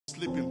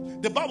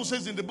sleeping. The Bible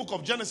says in the book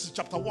of Genesis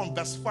chapter 1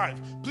 verse 5.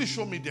 Please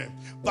show me there.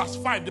 Verse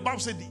 5. The Bible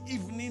said the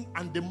evening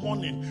and the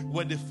morning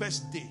were the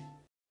first day.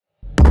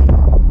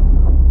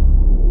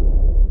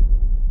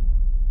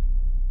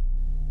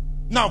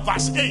 Now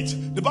verse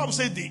 8. The Bible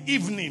said the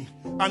evening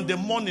and the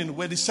morning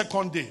were the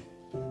second day.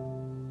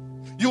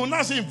 You will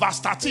now see in verse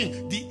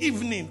 13. The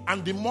evening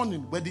and the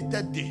morning were the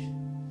third day.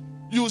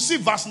 You will see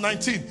verse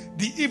 19.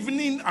 The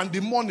evening and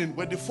the morning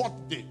were the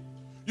fourth day.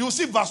 You will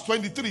see verse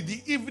 23,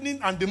 the evening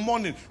and the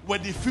morning were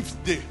the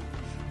fifth day.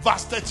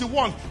 Verse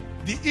 31,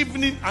 the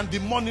evening and the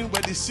morning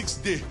were the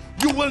sixth day.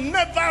 You will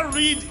never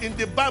read in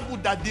the Bible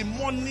that the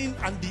morning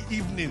and the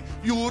evening.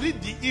 You will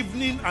read the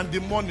evening and the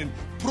morning.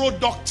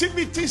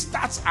 Productivity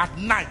starts at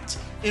night.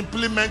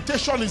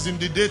 Implementation is in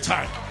the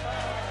daytime.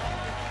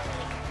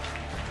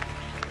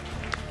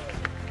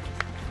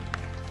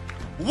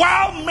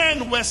 While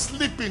men were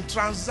sleeping,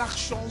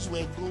 transactions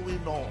were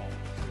going on.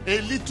 A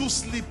little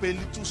sleep, a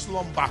little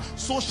slumber.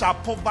 So shall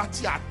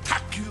poverty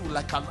attack you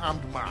like an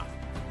armed man.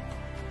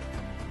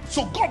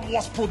 So God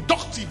was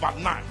productive at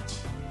night.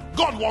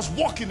 God was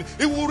walking.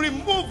 He will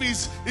remove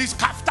his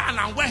kaftan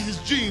and wear his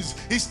jeans,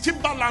 his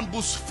Timberland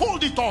boots,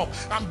 fold it up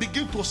and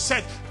begin to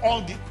set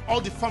all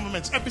the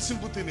firmaments, every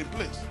single thing in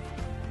place.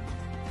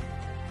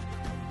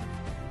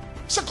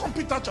 2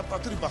 Peter chapter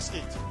 3 verse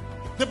 8.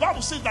 The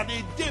Bible says that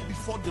a day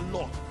before the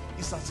Lord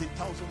is as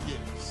 1,000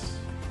 years.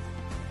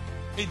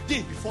 A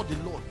day before the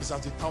Lord is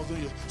as 1,000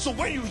 years. So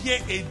when you hear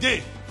a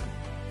day,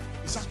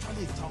 it's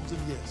actually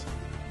 1,000 years.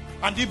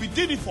 And if he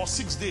did it for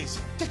 6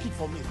 days, take it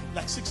from me,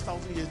 like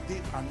 6,000 years,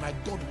 day and night,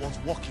 God was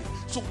working.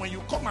 So when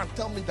you come and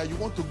tell me that you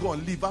want to go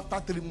and live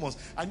after 3 months,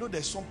 I know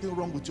there's something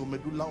wrong with your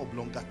medulla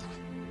oblongata.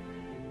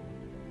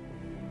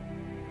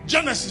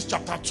 Genesis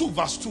chapter 2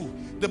 verse 2.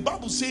 The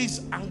Bible says,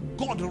 and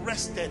God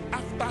rested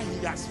after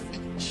he has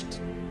finished.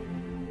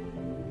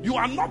 You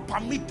are not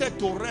permitted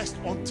to rest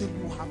until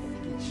you have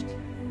finished.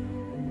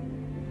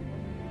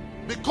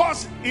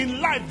 Because in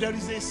life there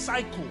is a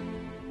cycle.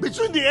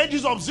 Between the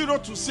ages of 0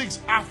 to 6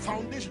 are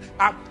foundation,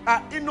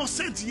 are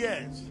innocent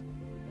years.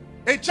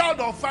 A child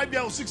of 5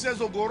 years or 6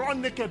 years old go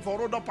run naked for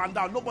road up and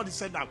down. Nobody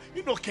said that.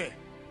 You don't care.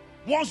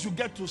 Once you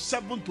get to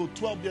 7 to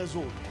 12 years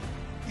old,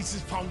 it's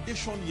his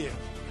foundation year.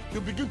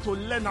 You begin to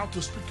learn how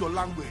to speak your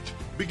language,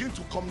 begin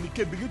to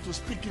communicate, begin to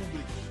speak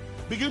English,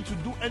 begin to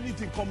do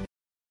anything.